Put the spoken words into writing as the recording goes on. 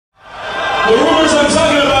The rumors I'm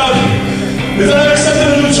talking about is that I accepted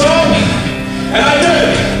a new job, and I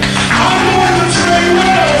did. I'm going to train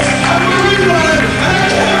wells. I'm going to rerun, and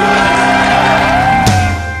I can't run.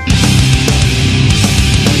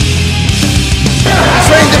 He's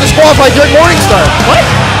trying to disqualify Derek Morningstar. What?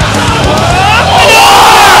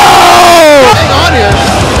 Whoa! Hang on here.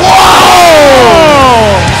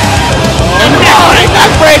 Whoa!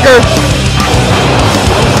 Neckbreaker!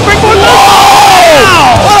 Springboard!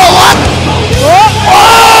 Wow! What a lot! Whoa!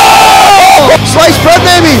 Sliced bread,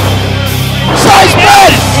 baby! Sliced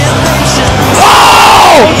bread!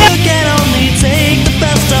 Whoa!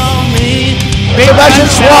 Sebastian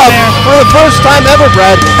Schwab, for the first time ever,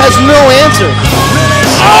 Brad, has no answer.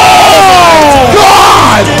 Oh!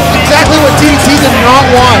 God! Exactly what DDT did not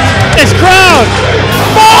want. This crowd!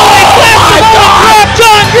 Falling clap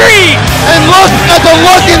John Green! And look at the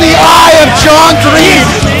look in the eye of John Green.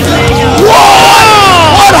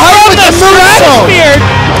 Whoa! What height with the moonsault?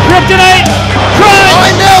 Kryptonite! Crunch! Oh,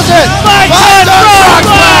 he nails it! Five-ton frog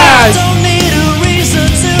splash!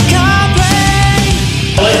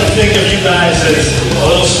 I like to think of you guys as a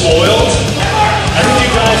little spoiled. I think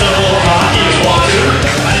you guys are a little cocky as well too.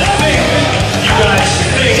 I think you guys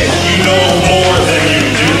think you know more than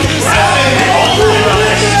you do. I think all of you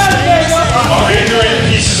guys are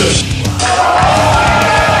ignorant pieces of shit.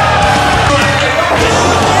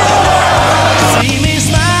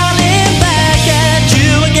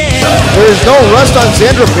 There is no rust on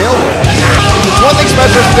Sandra Bale. It's one thing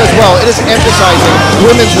Smashapalooza does well. It is emphasizing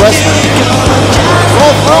women's wrestling.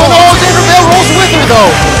 Oh no, Sandra Bale rolls with her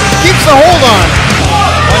though. Keeps the hold on.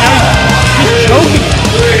 He's choking.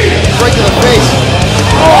 Right to the face.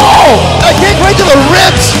 Oh! I kick right to the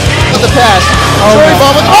ribs of the pass. Oh, sorry,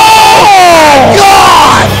 bomb. Oh!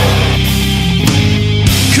 God!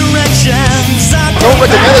 Don't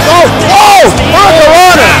recommend this. Oh! Oh!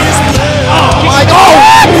 Macarona! Oh my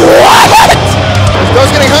God! What? Goes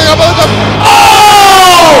getting hung up on the.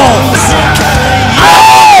 Oh!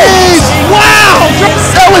 Nice! Wow!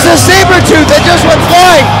 That was a saber tooth that just went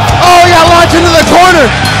flying. Oh, he got launched into the corner.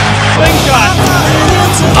 Slingshot.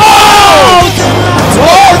 Oh!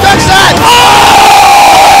 Oh, that's that! Oh!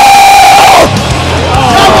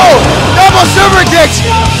 Double super kicks!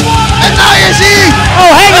 And now you see!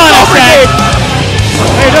 Oh, hang on a sec!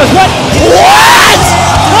 There he does what? What?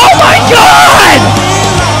 Oh my God!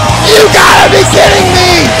 You gotta be kidding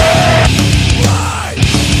me!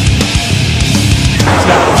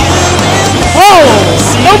 Oh!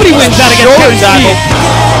 Nobody wins out against Steen.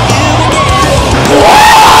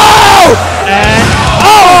 Whoa! And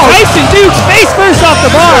Tyson Duke's face first off the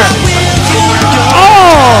bar.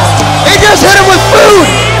 Oh! He just hit him with food!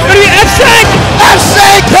 F-Shank!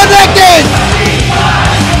 F-Shank connected!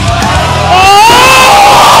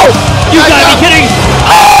 Oh! You gotta be kidding!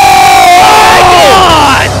 Oh my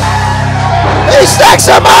God! He stacks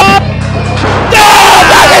him up! Oh,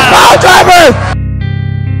 back his power driver!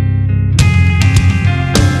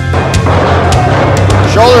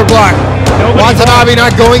 Shoulder block. Watanabe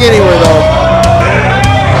not going anywhere though.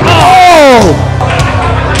 Oh!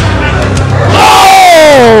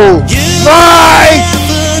 Oh! My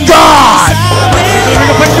God!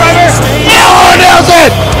 Quick driver! Oh, nails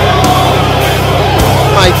it!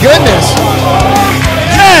 My goodness!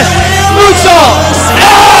 Yes! Moonsault!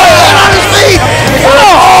 Oh! And on his feet!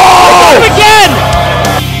 Oh! Again!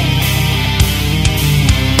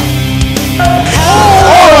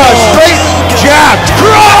 Oh! A straight jab!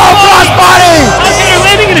 Crossbody! Alexander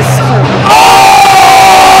landing in his... Oh!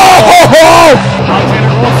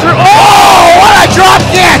 Alexander rolls through. Oh! What a drop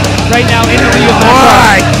kick! Right now, interview of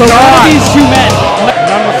My so one of God! these two men.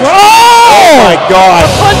 Oh my God!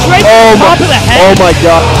 Punch right to the top of the head. Oh my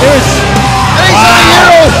God! There's... And he's on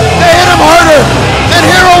Hero! They hit him harder! And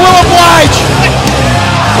Hero will oblige!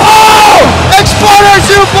 Oh! Exploder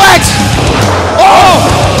suplex! Oh!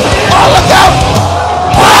 Oh, look out!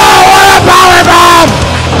 Oh, what a power bomb!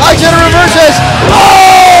 Alexander reverses!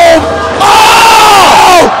 Oh!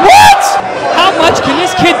 Oh! What? How much can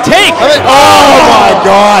this kid take? I mean, oh my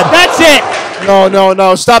God! That's it!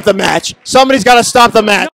 No! Stop the match! Somebody's got to stop the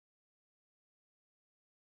match!